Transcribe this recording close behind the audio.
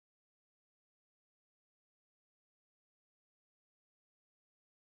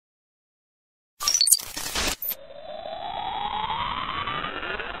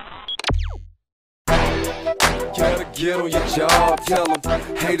Gotta get on your job. Tell them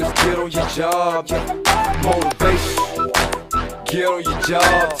haters get on your job. Motivation. Get on your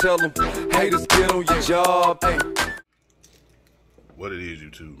job. Tell them haters get on your job. Hey. What it is,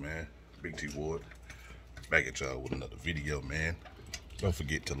 YouTube, man. BigTeeWard. Back at y'all with another video, man. Don't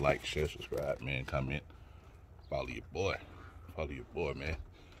forget to like, share, subscribe, man. Comment. Follow your boy. Follow your boy, man.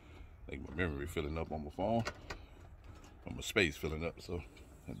 I think my memory filling up on my phone. On my space filling up, so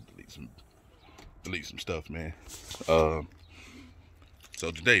I delete some stuff, man. So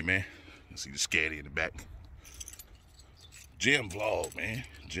today, man, you see the scatty in the back. Gym vlog, man.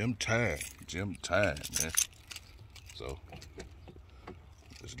 Gym time, man. So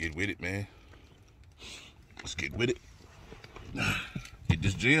let's get with it, man. Let's get with it. Hit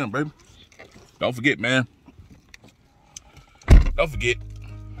this gym, baby. Don't forget, man. Don't forget,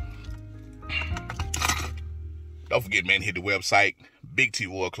 man, hit the website,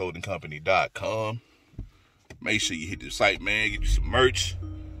 BigTeeWardClothingCompany.com. Make sure you hit the site, man. Get you some merch.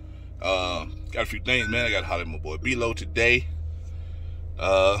 Got a few things, man. I got to holler at my boy B-Lo today.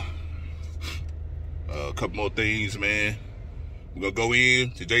 A couple more things, man. We're going to go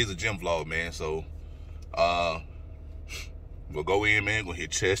in. Today's a gym vlog, man. So, we'll go in, man. We're going to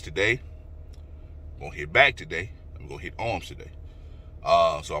hit chest today. We're going to hit back today. I'm going to hit arms today.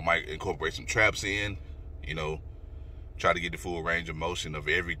 So I might incorporate some traps in, you know, try to get the full range of motion of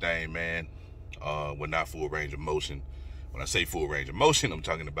everything, man. Well, not full range of motion. When I say full range of motion, I'm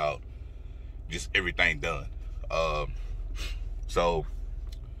talking about just everything done. So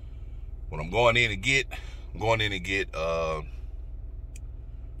what I'm going in to get,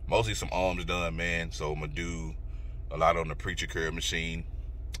 mostly some arms done, man. So I'm gonna do a lot on the preacher curl machine,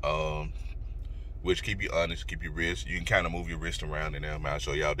 which keep you honest, keep your wrist. You can kind of move your wrist around in there, man. I'll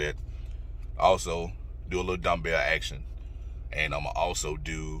show y'all that. Also do a little dumbbell action, and I'm gonna also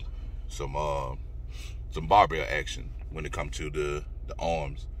do some barbell action when it comes to the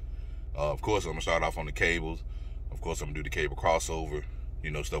arms. Of course, I'm gonna start off on the cables. Of course, I'm gonna do the cable crossover,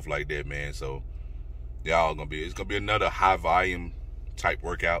 you know, stuff like that, man. So y'all it's gonna be another high volume type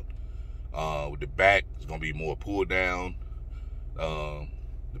workout. With the back, it's gonna be more pull down. The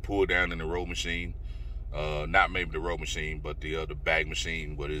pull down in the row machine, not maybe the row machine, but the back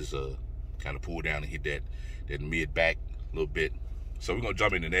machine, what is kind of pull down and hit that mid back a little bit. So we're gonna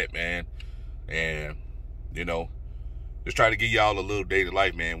jump into that, man, and you know, just try to give y'all a little daily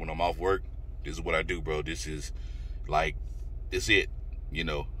life, man. When I'm off work, this is what I do, bro. This is like, this it, you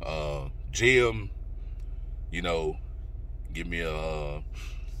know. Gym, you know, give me I'm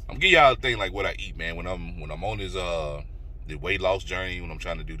gonna give y'all a thing like what I eat, man. When I'm on this the weight loss journey, when I'm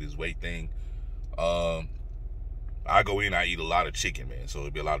trying to do this weight thing, I go in, I eat a lot of chicken, man. So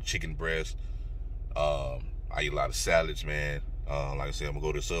it'll be a lot of chicken breast. I eat a lot of salads, man. Like I said, I'm gonna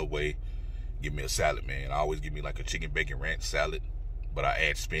go to Subway, give me a salad, man. I always give me like a chicken bacon ranch salad, but I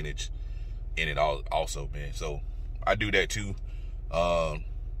add spinach in it also, man. So I do that too.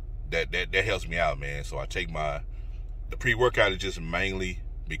 That helps me out, man. So I take the pre-workout is just mainly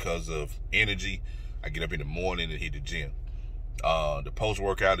because of energy. I get up in the morning and hit the gym. The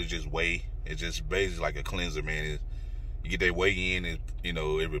post-workout is just whey. It's just basically like a cleanser, man. You get that whey in, and you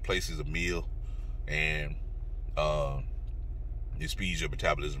know, it replaces a meal, and it speeds your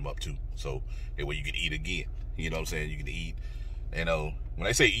metabolism up too. So that way you can eat again. You know what I'm saying? You can eat. You know, when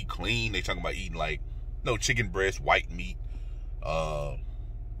they say eat clean, they talking about eating like chicken breast, white meat.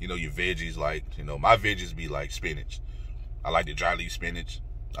 You know, your veggies, like, you know, my veggies be like spinach. I like the dry leaf spinach.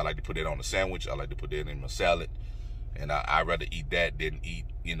 I like to put it on a sandwich. I like to put that in my salad. And I'd rather eat that than eat,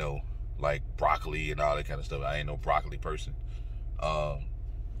 you know, like broccoli and all that kind of stuff. I ain't no broccoli person.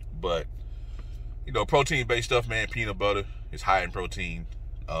 But, you know, protein-based stuff, man. Peanut butter is high in protein.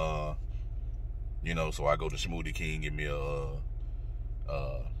 You know, so I go to Smoothie King, give me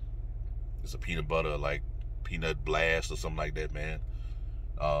it's a peanut butter, like peanut blast or something like that, man.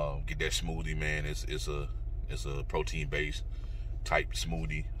 Get that smoothie, man. It's a protein-based type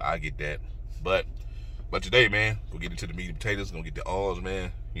smoothie. I get that. But today, man, we'll get into the meat and potatoes. Gonna get the arms,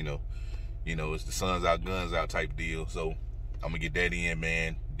 man. You know, it's the sun's out, guns out type deal. So I'm gonna get that in,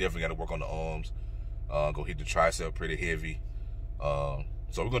 man. Definitely gotta work on the arms. Go hit the tricep pretty heavy. So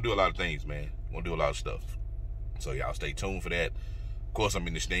we're gonna do a lot of things, man. We're gonna do a lot of stuff. So y'all stay tuned for that. Of course, I'm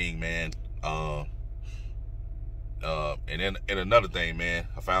in this thing, man. And another thing, man,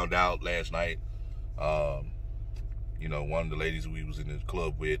 I found out last night, you know, one of the ladies we was in the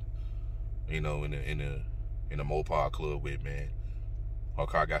club with, you know, in the Mopar club with, man, her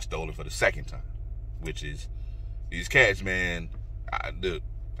car got stolen for the second time, which is, these cats, man, I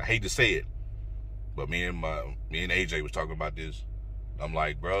hate to say it, but me and AJ was talking about this. I'm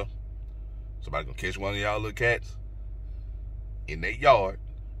like, bro, Somebody gonna catch one of y'all little cats in their yard,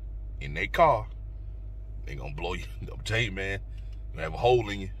 in their car. They gonna blow you. I'm telling you, man. You have a hole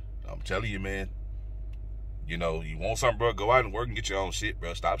in you. I'm telling you, man. You know, you want something, bro, go out and work and get your own shit,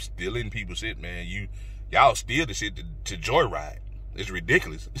 bro. Stop stealing people's shit, man. Y'all steal the shit to joyride. It's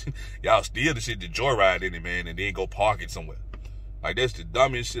ridiculous. Y'all steal the shit to joyride in it, man, and then go park it somewhere. Like, that's the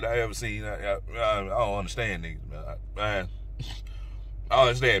dumbest shit I ever seen. I don't understand niggas, man. I don't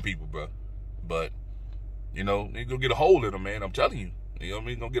understand people, bro. But, you know, they gonna get a hole in them, man. I'm telling you. You know what I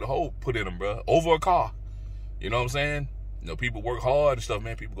mean? Gonna get a hole put in them, bro. Over a car. You know what I'm saying? You know, people work hard and stuff,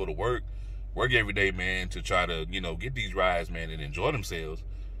 man. People go to work every day, man, to try to, you know, get these rides, man, and enjoy themselves.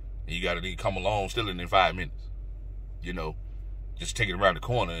 And you gotta come along still in 5 minutes. You know, just take it around the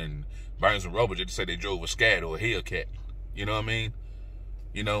corner and burn some rubber just to say they drove a Scat or a Hellcat. You know what I mean?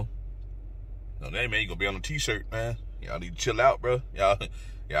 You know? No, that man, you gonna be on a t-shirt, man. Y'all need to chill out, bro.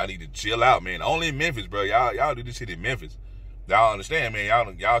 Y'all need to chill out, man. Only in Memphis, bro. Y'all do this shit in Memphis. Y'all understand,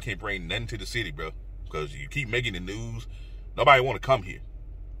 man. Y'all can't bring nothing to the city, bro. Because you keep making the news. Nobody want to come here.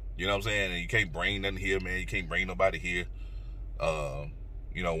 You know what I'm saying? And you can't bring nothing here, man. You can't bring nobody here.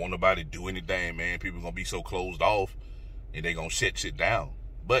 You know, want nobody to do anything, man. People gonna be so closed off and they gonna shut shit down.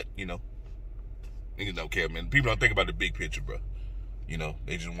 But, you know, niggas don't care, man. People don't think about the big picture, bro. You know,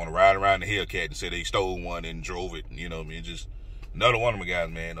 they just want to ride around the Hellcat and say they stole one and drove it. You know what I mean? Just another one of my guys,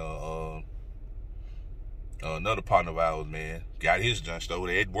 man. Another partner of ours, man, got his junk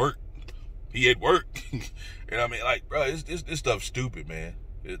stolen at work. He at work. You know what I mean? Like, bro, this stuff's stupid, man.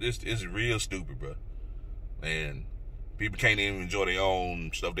 It's real stupid, bro. And people can't even enjoy their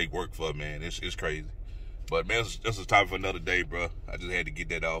own stuff they work for, man. It's crazy. But, man, this is time for another day, bro. I just had to get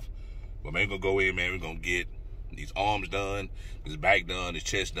that off. But, man, we're going to go in, man. We're going to get these arms done, this back done, this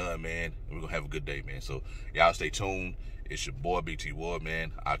chest done, man. And we're going to have a good day, man. So, y'all stay tuned. It's your boy, BigTeeWard,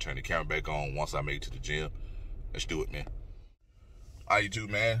 man. I'll turn the camera back on once I make it to the gym. Let's do it, man. All right, YouTube,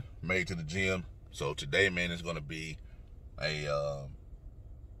 man. Made it to the gym. So, today, man, is going to be a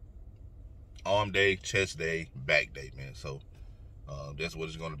arm day, chest day, back day, man. So, that's what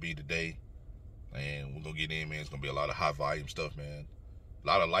it's going to be today. And we're going to get in, man. It's going to be a lot of high volume stuff, man. A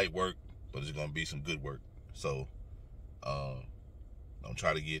lot of light work, but it's going to be some good work. So, I'm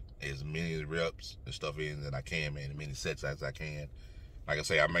trying to get as many reps and stuff in that I can, man. As many sets as I can. Like I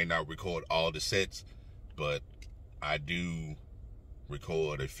say, I may not record all the sets, but I do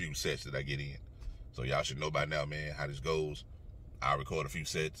record a few sets that I get in. So, y'all should know by now, man, how this goes. I record a few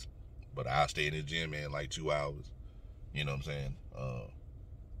sets, but I'll stay in the gym, man, like 2 hours. You know what I'm saying?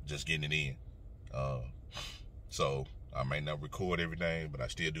 Just getting it in. So I may not record everything, but I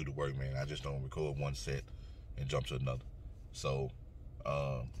still do the work, man. I just don't record one set and jump to another. So,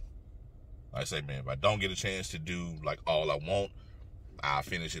 like I say, man, if I don't get a chance to do like all I want, I'll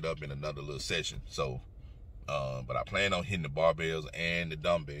finish it up in another little session. So, but I plan on hitting the barbells and the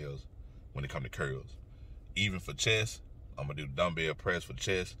dumbbells when it comes to curls. Even for chest, I'm gonna do the dumbbell press for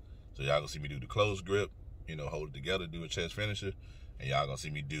chest. So y'all gonna see me do the close grip, you know, hold it together, do a chest finisher, and y'all gonna see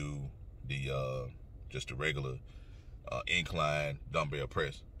me do the just the regular incline dumbbell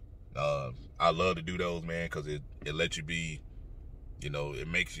press. I love to do those, man, because it lets you be, you know, it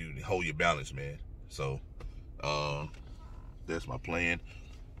makes you hold your balance, man. So that's my plan.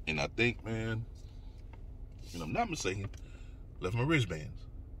 And I think, man, and I'm not mistaken, left my wristbands.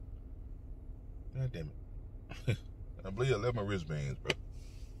 God damn it. I believe I left my wristbands, bro.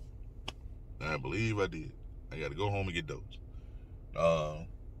 I believe I did. I got to go home and get those.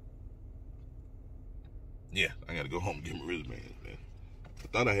 Yeah, I got to go home and get my wristbands, man. I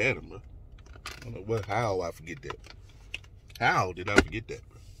thought I had them, bro. I don't know how I forget that. How did I forget that,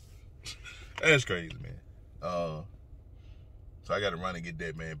 bro? That's crazy, man. So I got to run and get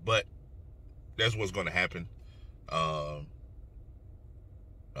that, man. But that's what's going to happen. I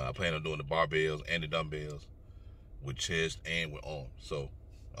plan on doing the barbells and the dumbbells with chest and with arms. So,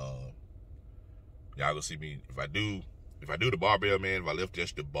 y'all gonna see me if I do the barbell, man. If I lift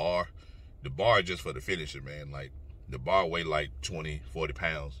just the bar is just for the finisher, man. Like the bar weigh like 20, 40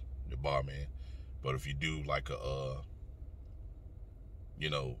 pounds, the bar, man. But if you do like a, you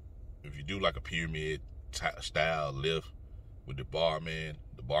know, if you do like a pyramid style lift with the bar, man,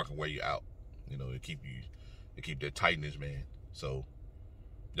 the bar can weigh you out. You know, it keep that tightness, man. So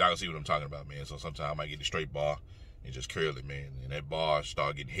y'all can see what I'm talking about, man. So sometimes I might get the straight bar and just curl it, man. And that bar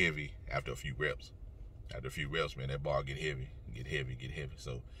start getting heavy after a few reps. After a few reps, man, that bar get heavy.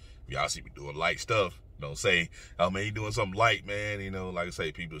 So if y'all see me doing light stuff, don't say, oh, man, you doing something light, man. You know, like I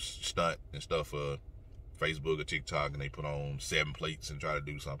say, people stunt and stuff for Facebook or TikTok, and they put on 7 plates and try to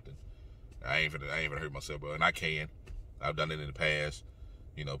do something. I ain't gonna hurt myself, bro. And I can. I've done it in the past.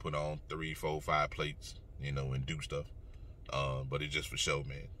 you know, put on 3, 4, 5 plates, you know, and do stuff. But it's just for show,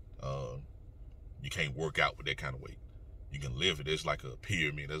 man. You can't work out with that kind of weight. You can lift it. It's like a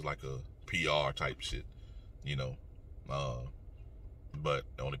pyramid. It's like a PR type shit, you know. But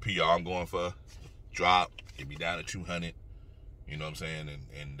the only PR I'm going for, drop, get me down to 200. You know what I'm saying?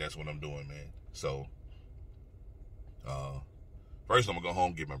 And that's what I'm doing, man. So, first I'm gonna go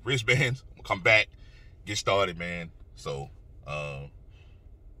home, get my wristbands. I'm gonna come back, get started, man. So,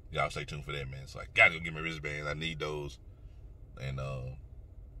 y'all stay tuned for that, man. So I gotta go get my wristbands. I need those. And,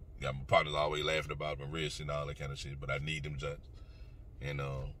 yeah, my partner's always laughing about my wrists and all that kind of shit, but I need them just, and,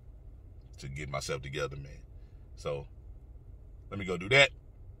 to get myself together, man. So, let me go do that.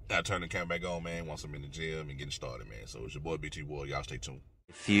 I'll turn the camera back on, man, once I'm in the gym and getting started, man. So it's your boy, BigTeeWARD. Y'all stay tuned.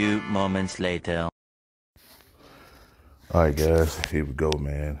 A few moments later. All right, guys, here we go,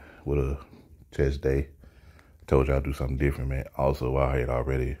 man, with a chest day. Told y'all I'd do something different, man. Also, I had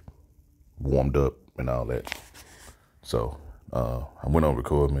already warmed up and all that. So, I went on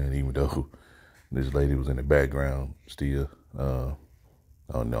record, man, even though this lady was in the background still. I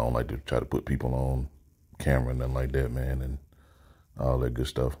don't like to try to put people on camera and nothing like that, man, and all that good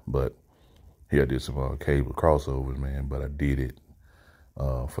stuff. But here I did some cable crossovers, man, but I did it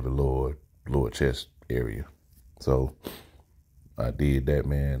for the lower chest area. So I did that,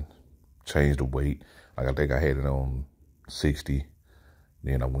 man, changed the weight. Like, I think I had it on 60.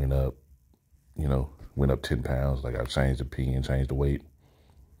 Then I went up, you know, went up 10 pounds. Like, I changed the pin, changed the weight,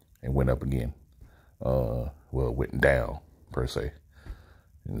 and went up again. Well, went down, per se.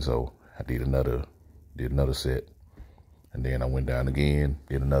 And so I did another set. And then I went down again,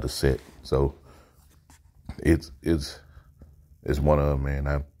 did another set. So it's one of them, man.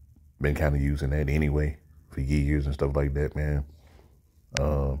 I've been kind of using that anyway for years and stuff like that, man.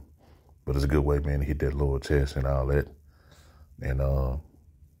 But it's a good way, man, to hit that lower chest and all that. And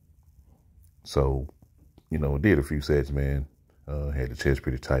so, you know, did a few sets, man. Had the chest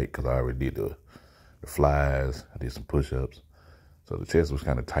pretty tight because I already did the flies. I did some push-ups. So the chest was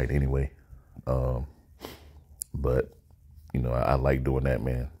kind of tight anyway. But, you know, I like doing that,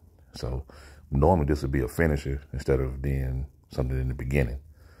 man. So normally this would be a finisher instead of being something in the beginning.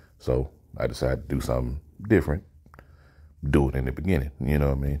 So I decided to do something different, do it in the beginning, you know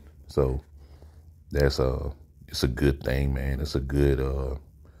what I mean? So that's it's a good thing, man. It's a good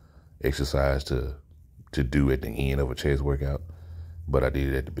exercise to do at the end of a chest workout, but I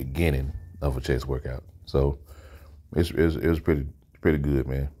did it at the beginning of a chest workout. So it was pretty good,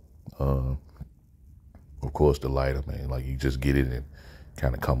 man. Of course, the lighter, man, like you just get it and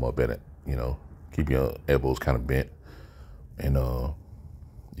kind of come up at it, you know, keep your elbows kind of bent, and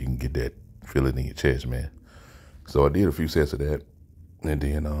you can get that feeling in your chest, man. So I did a few sets of that, and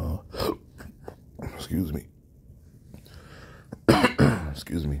then, excuse me.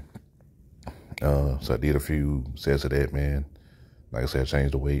 Excuse me. So I did a few sets of that, man. Like I said, I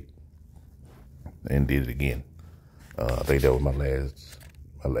changed the weight and did it again. I think that was my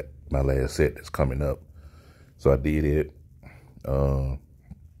last set that's coming up. So I did it, and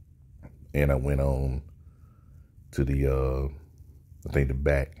I went on to the, I think the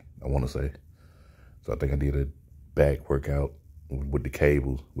back, I want to say. So I think I did a back workout with the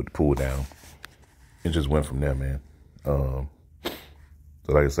cables, with the pull down, and just went from there, man. So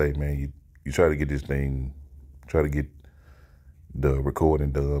like I say, man, you try to get this thing, try to get the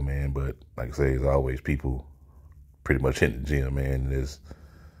recording done, man. But like I say, there's always people pretty much in the gym, man. And there's,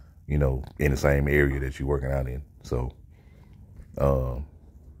 you know, in the same area that you're working out in. So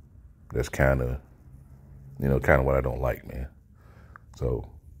that's kind of, you know, kind of what I don't like, man. So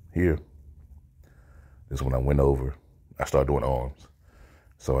here, this is when I went over, I started doing arms.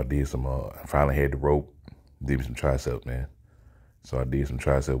 So I did some, I finally had the rope, did me some triceps, man. So I did some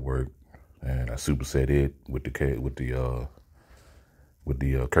tricep work, and I superset it with the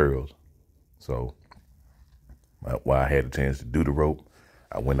curls. So while I had a chance to do the rope,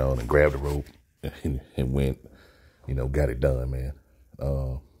 I went on and grabbed the rope and went, you know, got it done, man.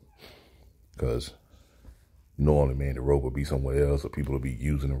 Because normally, man, the rope would be somewhere else, or people would be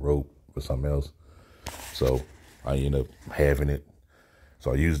using the rope for something else. So I ended up having it.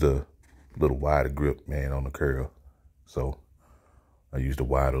 So I used a little wider grip, man, on the curl. So I used a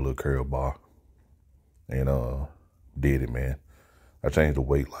wider little curl bar and did it, man. I changed the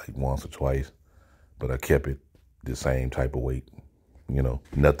weight like once or twice, but I kept it the same type of weight. You know,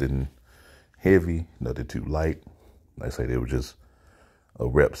 nothing heavy, nothing too light. Like I say, it was just a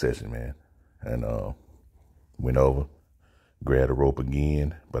rep session, man. And went over, grabbed the rope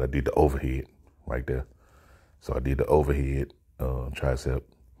again, but I did the overhead right there. So I did the overhead tricep.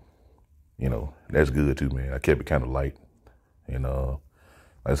 You know, that's good too, man. I kept it kind of light. And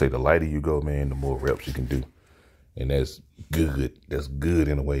like I say, the lighter you go, man, the more reps you can do. And that's good. That's good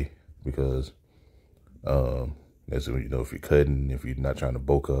in a way, because that's, you know, if you're cutting, if you're not trying to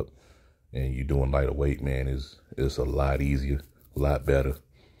bulk up and you're doing lighter weight, man, it's a lot easier, a lot better.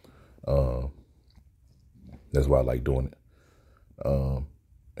 That's why I like doing it.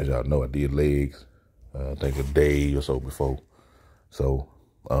 As y'all know, I did legs, I think a day or so before. So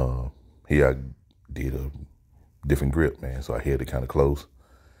here I did a different grip, man. So I held it kind of close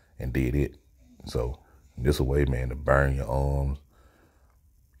and did it. So this a way, man, to burn your arms.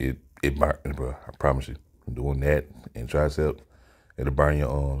 It burn, bro. I promise you. Doing that and tricep, it'll burn your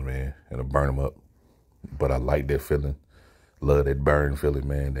arms, man. It'll burn them up. But I like that feeling. Love that burn feeling,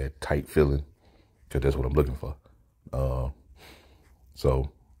 man. That tight feeling, because that's what I'm looking for.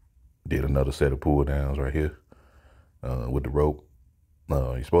 So did another set of pull downs right here with the rope.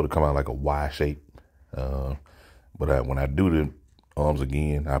 You're supposed to come out like a Y shape. But when I do the arms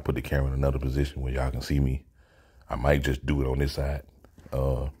again, I put the camera in another position where y'all can see me. I might just do it on this side,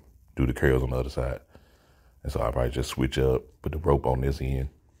 do the curls on the other side. And so I'll probably just switch up, put the rope on this end,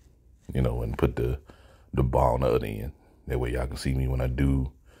 you know, and put the bar on the other end. That way y'all can see me when I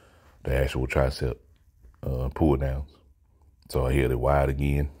do the actual tricep pull downs. So I held it wide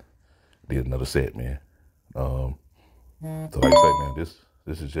again, did another set, man. So like I say, man,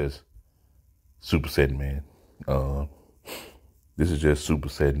 this is just supersetting, man. This is just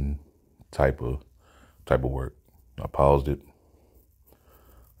supersetting type of work. I paused it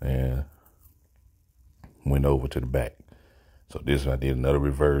and went over to the back. So this, I did another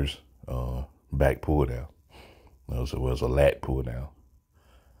reverse back pull down. So it was a lat pull down.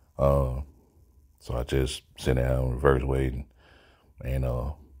 So I just sit down, reverse weight, and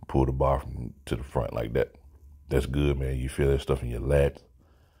pull the bar to the front like that. That's good, man. You feel that stuff in your lats,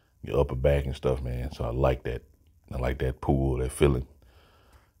 your upper back and stuff, man. So I like that. I like that pull, that feeling.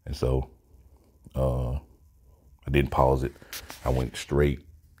 And so I didn't pause it. I went straight,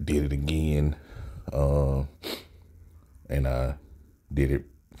 did it again, and I did it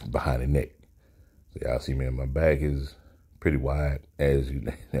behind the neck. So y'all see, man, my back is pretty wide, as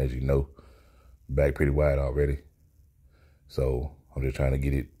you know. Back pretty wide already. So I'm just trying to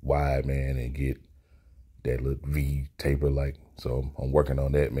get it wide, man, and get that little V taper like. So I'm working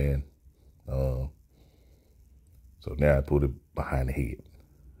on that, man. So now I put it behind the head.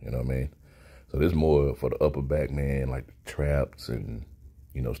 You know what I mean? So this is more for the upper back, man, like the traps and,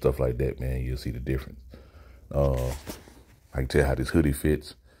 you know, stuff like that, man. You'll see the difference. I can tell how this hoodie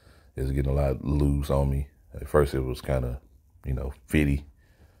fits. It's getting a lot loose on me. At first it was kind of, you know, fitty,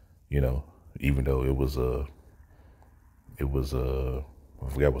 you know, even though it was I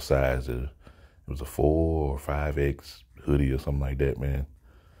forgot what size it was, a 4 or 5X hoodie or something like that, man.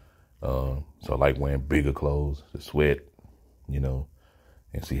 So I like wearing bigger clothes to sweat, you know,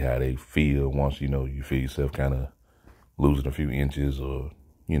 and see how they feel once, you know, you feel yourself kind of losing a few inches, or,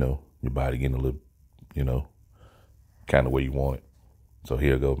 you know, your body getting a little, you know, kind of where you want it. So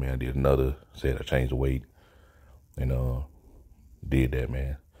here I go, man. I did another set. I changed the weight and did that,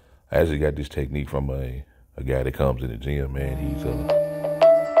 man. I actually got this technique from a guy that comes in the gym, man. He's a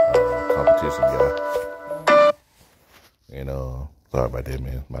competition guy. And sorry about that,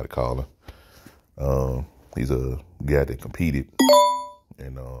 man. I'm about to call him. He's a guy that competed,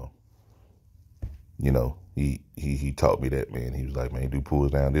 and you know, he taught me that, man. He was like, man, do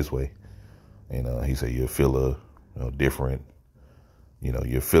pulls down this way, and he said you'll feel a different, you know,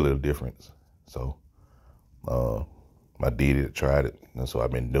 you'll feel a difference. So I did it, tried it, and so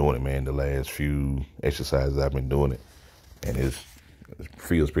I've been doing it, man. The last few exercises I've been doing it, and it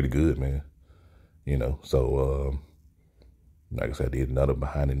feels pretty good, man. You know, so like I said, I did another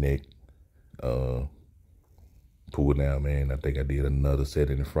behind the neck pull down, man. I think I did another set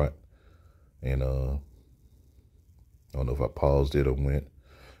in the front, and I don't know if I paused it or went,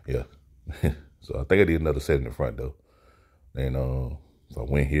 yeah. So I think I did another set in the front though, and so I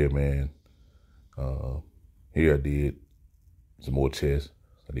went here, man. Here I did some more chest.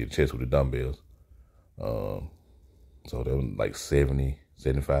 I did chest with the dumbbells. So they were like 70,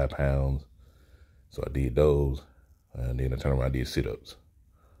 75 pounds. So I did those, and then I turned around and did sit-ups.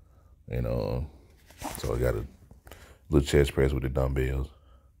 And so I got a little chest press with the dumbbells.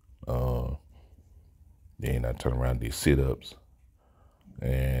 Then I turned around and did sit-ups,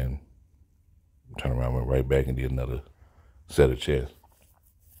 and turned around, went right back and did another set of chest.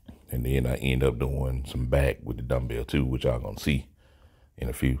 And then I end up doing some back with the dumbbell too, which y'all gonna see in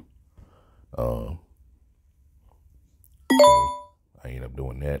a few. So I ended up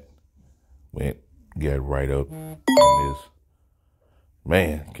doing that. Got right up on this.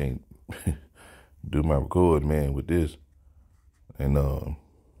 Man, can't do my record, man, with this. And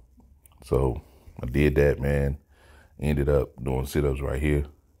So I did that, man. Ended up doing sit-ups right here.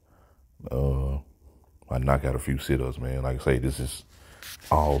 I knocked out a few sit-ups, man. Like I say, this is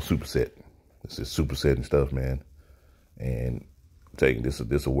all superset. This is supersetting stuff, man. And taking this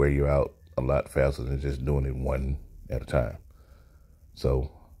will wear you out a lot faster than just doing it one at a time.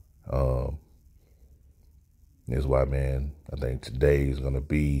 So that's why, man, I think today is gonna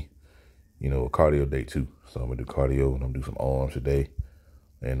be, a cardio day too. So I'm gonna do cardio and I'm gonna do some arms today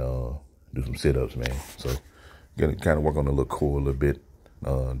and do some sit-ups, man. So gonna kind of work on the little core a little bit,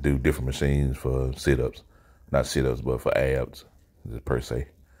 do different machines for sit-ups. Not sit-ups, but for abs, per se.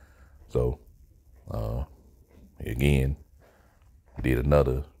 So again, did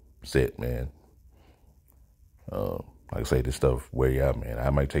another set, man. Like I say, this stuff wear you out, man. I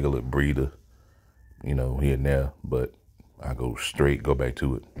might take a little breather, here and there, but I go back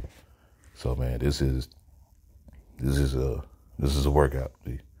to it. So, man, this is a workout.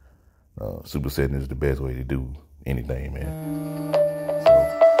 Supersetting is the best way to do anything, man.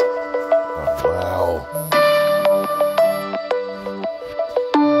 So, wow.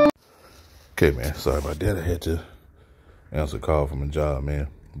 Okay, man. Sorry about that. I had to answer a call from a job, man.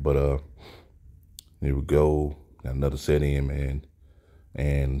 But here we go. Got another set in, man,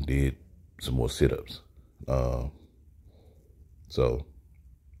 and did some more sit-ups. So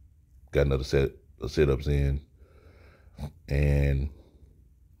got another set of sit-ups in, and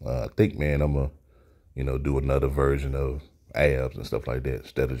I think, man, I'm gonna, do another version of abs and stuff like that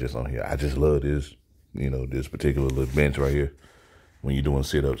instead of just on here. I just love this, this particular little bench right here when you're doing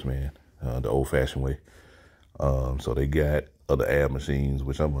sit-ups, man, the old-fashioned way. So they got other ab machines,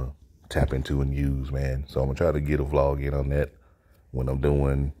 which I'm gonna tap into and use, man. So I'm gonna try to get a vlog in on that when I'm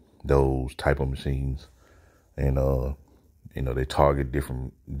doing those type of machines. And they target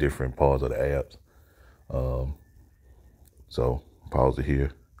different parts of the abs. So pause it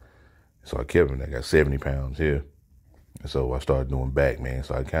here. So I kept him. I got 70 pounds here. And so I started doing back, man.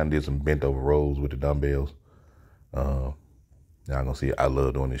 So I kind of did some bent over rows with the dumbbells. Now I'm gonna see, I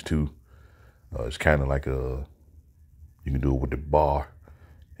love doing this too. It's kind of like you can do it with the bar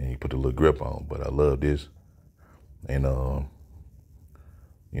and you put the little grip on, but I love this. And,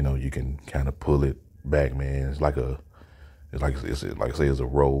 you can kind of pull it back, man. It's like I say, it's a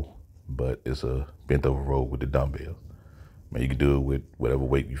row, but it's a bent over row with the dumbbells. Man, you can do it with whatever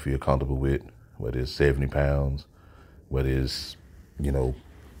weight you feel comfortable with, whether it's 70 pounds, whether it's,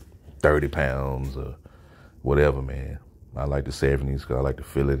 30 pounds or whatever, man. I like the 70s because I like to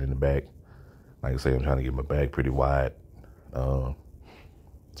feel it in the back. Like I say, I'm trying to get my back pretty wide.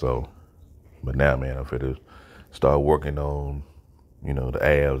 But now, man, I'm finna start working on, the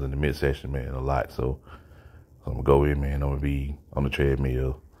abs and the midsection, man, a lot. So I'm gonna go in, man. I'm gonna be on the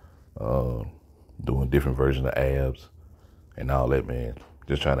treadmill, doing different versions of abs and all that, man.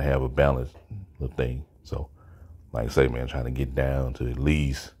 Just trying to have a balanced little thing. So, like I say, man, trying to get down to at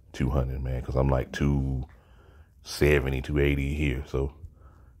least 200, man, because I'm like 270, 280 here. So,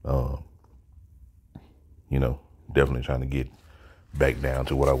 definitely trying to get back down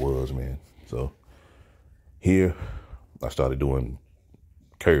to what I was, man. So here, I started doing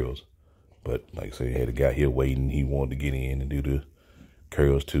curls. But like I said, I had a guy here waiting. He wanted to get in and do the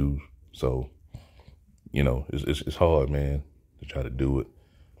curls too. So, it's hard, man, to try to do it.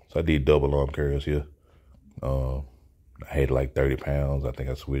 So I did double arm curls here. I had like 30 pounds. I think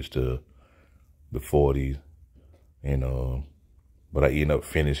I switched to the 40s. And, but I ended up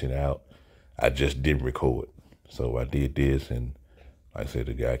finishing out. I just didn't record. So I did this, and like I said,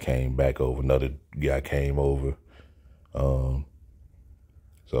 the guy came back over. Another guy came over.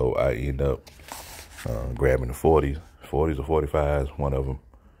 So I ended up grabbing the 40s or 45s, one of them,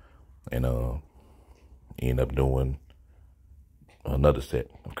 and ended up doing another set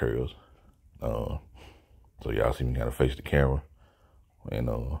of curls. So y'all see me kind of face the camera and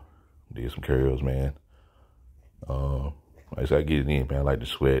did some curls, man. Like I said, I get it in, man. I like to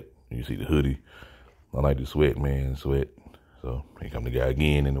sweat. You see the hoodie. I like to sweat, man, sweat. So here come the guy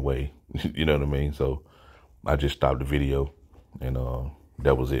again in the way. You know what I mean? So I just stopped the video, and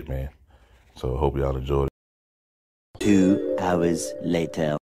that was it, man. So I hope y'all enjoyed it. 2 hours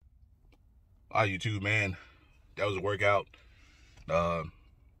later. All right, YouTube, man. That was a workout.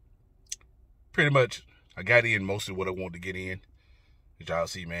 Pretty much, I got in most of what I wanted to get in. As y'all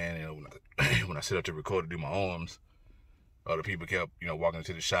see, man, when I set up to record to do my arms, other people kept, walking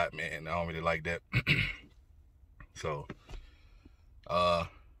into the shot, man. I don't really like that. So I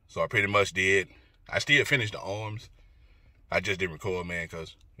pretty much did. I still finished the arms. I just didn't record, man,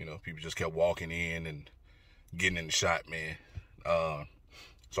 because, people just kept walking in and getting in the shot, man.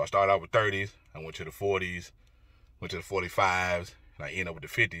 So I started out with 30s. I went to the 40s, went to the 45s, and I ended up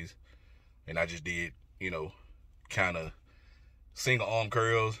with the 50s. and I just did, you know, kind of single arm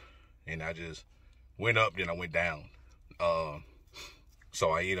curls, and I just went up, then I went down.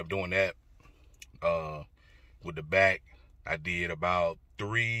 So I ended up doing that with the back. I did about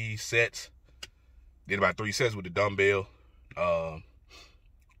 3 sets. Did about 3 sets with the dumbbell.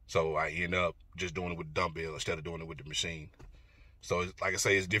 So I end up just doing it with the dumbbell instead of doing it with the machine. So it's, like I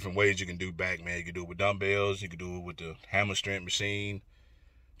say, it's different ways you can do back, man. You can do it with dumbbells. You can do it with the hammer strength machine.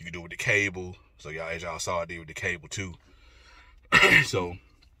 You can do it with the cable. So y'all, as y'all saw, I did with the cable too. So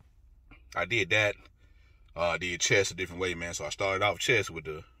I did that. I did chest a different way, man. So I started off chest with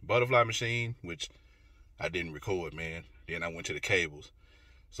the butterfly machine, which I didn't record, man. Then I went to the cables.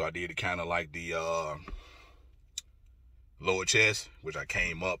 So I did it kind of like the lower chest, which I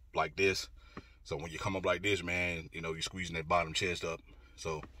came up like this. So when you come up like this, man, you know, you're squeezing that bottom chest up.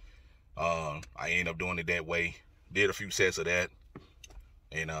 So I ended up doing it that way. Did a few sets of that.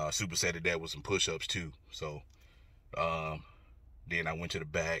 And supersetted that with some push-ups too. So then I went to the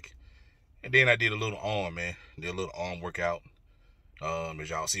back. And then I did a little arm, man. Did a little arm workout. As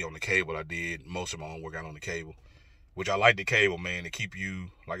y'all see on the cable, I did most of my arm workout on the cable. Which I like the cable, man, to keep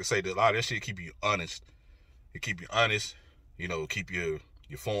you, like I say, a lot of that shit keep you honest. It keep you honest, you know, keep your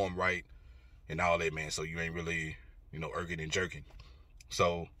form right and all that, man. So you ain't really, you know, irking and jerking.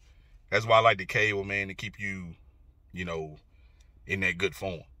 So that's why I like the cable, man, to keep you, you know, in that good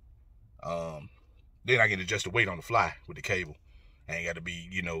form. Then I can adjust the weight on the fly with the cable. I ain't got to be,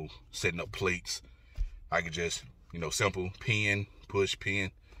 you know, setting up plates. I can just, you know, simple pin, push,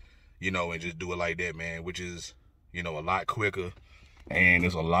 pin, you know, and just do it like that, man, which is, you know, a lot quicker, and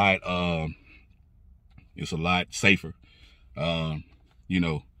it's a lot safer, you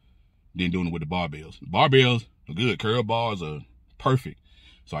know, than doing it with the barbells. The barbells are good. Curl bars are perfect.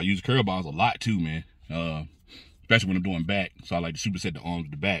 So I use curl bars a lot too, man. Especially when I'm doing back. So I like to superset the arms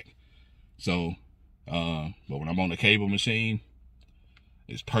with the back. So, but when I'm on the cable machine,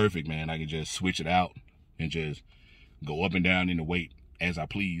 it's perfect, man. I can just switch it out and just go up and down in the weight as I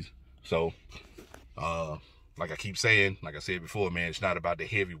please. So, like I keep saying, like I said before, man, it's not about the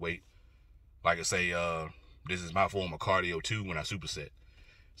heavy weight. Like I say, this is my form of cardio too when I superset.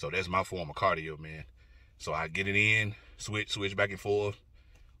 So that's my form of cardio, man. So I get it in, switch back and forth,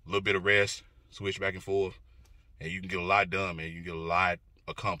 a little bit of rest, switch back and forth, and you can get a lot done, man. You can get a lot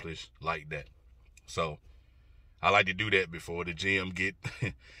accomplished like that. So I like to do that before the gym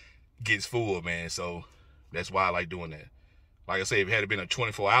gets full, man. So that's why I like doing that. Like I say, if it had been a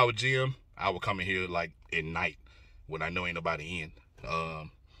 24-hour gym, I would come in here like at night when I know ain't nobody in,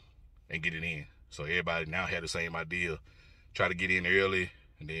 and get it in. So everybody now had the same idea. Try to get in early,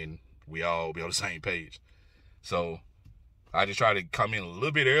 and then we all be on the same page. So I just try to come in a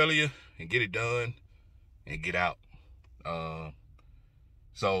little bit earlier and get it done and get out.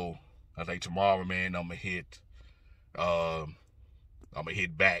 So I think tomorrow, man, I'm gonna hit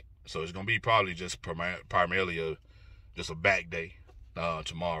back. So it's gonna be probably just primarily just a back day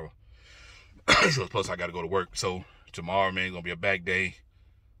tomorrow. So plus I gotta go to work. So tomorrow, man, gonna be a back day.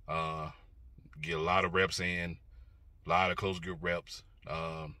 Get a lot of reps in, a lot of close grip reps.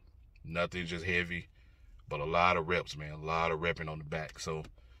 Nothing just heavy, but a lot of reps, man. A lot of repping on the back. So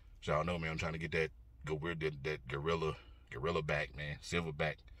y'all know, man, I'm trying to get that gorilla back, man, silver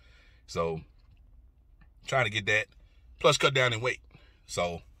back. So trying to get that, plus cut down in weight.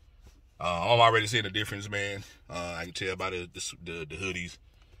 So I'm already seeing the difference, man. I can tell by the hoodies.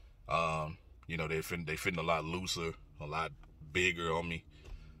 You know, they fitting a lot looser, a lot bigger on me.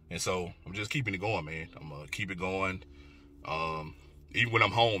 And so I'm just keeping it going, man. I'm gonna keep it going. Even when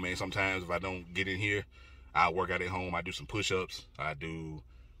I'm home, man, sometimes if I don't get in here, I work out at home. I do some push-ups. I do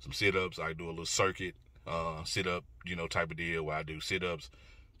some sit-ups. I do a little circuit sit-up, you know, type of deal where I do sit-ups,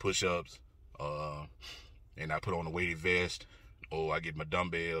 push-ups, and I put on a weighted vest, or I get my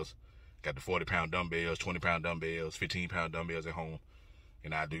dumbbells. Got the 40-pound dumbbells, 20-pound dumbbells, 15-pound dumbbells at home.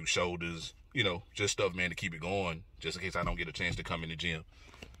 And I do shoulders, you know, just stuff, man, to keep it going, just in case I don't get a chance to come in the gym.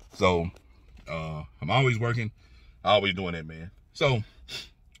 So I'm always working, always doing that, man. So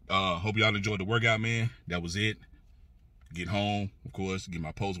hope y'all enjoyed the workout, man. That was it. Get home, of course, get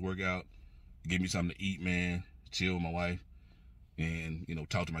my post-workout, give me something to eat, man, chill with my wife, and, you know,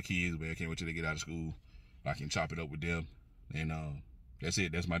 talk to my kids, man. I can't wait till they get out of school. I can chop it up with them. And that's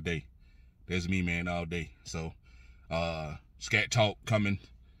it. That's my day. That's me, man, all day. So Scat Talk coming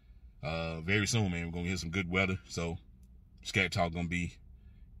very soon, man. We're gonna get some good weather. So Scat Talk gonna be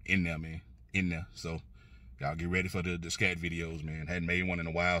in there, man. In there. So y'all get ready for the scat videos, man. Hadn't made one in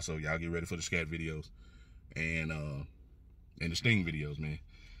a while, so y'all get ready for the scat videos. And the sting videos, man.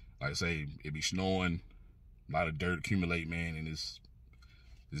 Like I say, it be snowing, a lot of dirt accumulate, man, and it's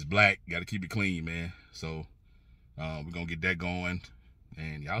It's black. Got to keep it clean, man. So we're going to get that going.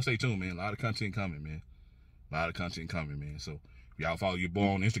 And y'all stay tuned, man. A lot of content coming, man. A lot of content coming, man. So if y'all follow your boy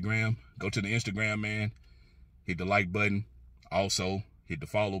on Instagram, go to the Instagram, man. Hit the like button. Also, hit the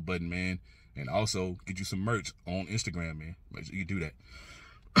follow button, man. And also, get you some merch on Instagram, man. Make sure you do that.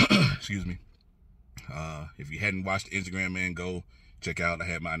 Excuse me. If you hadn't watched the Instagram, man, go check out. I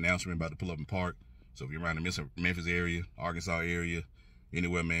had my announcement about to pull up in park. So if you're around the Memphis area, Arkansas area,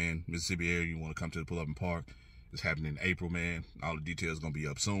 anywhere, man, Mississippi area, you want to come to the pull up in park, it's happening in April, man. All the details going to be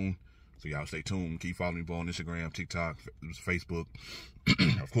up soon. So y'all stay tuned. Keep following me on Instagram, TikTok, Facebook,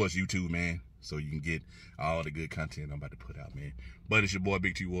 of course, YouTube, man. So you can get all the good content I'm about to put out, man. But it's your boy,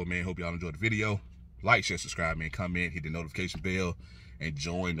 BigTeeWARD, man. Hope y'all enjoyed the video. Like, share, subscribe, man. Comment, hit the notification bell, and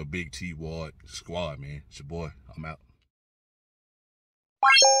join the BigTeeWARD squad, man. It's your boy. I'm out.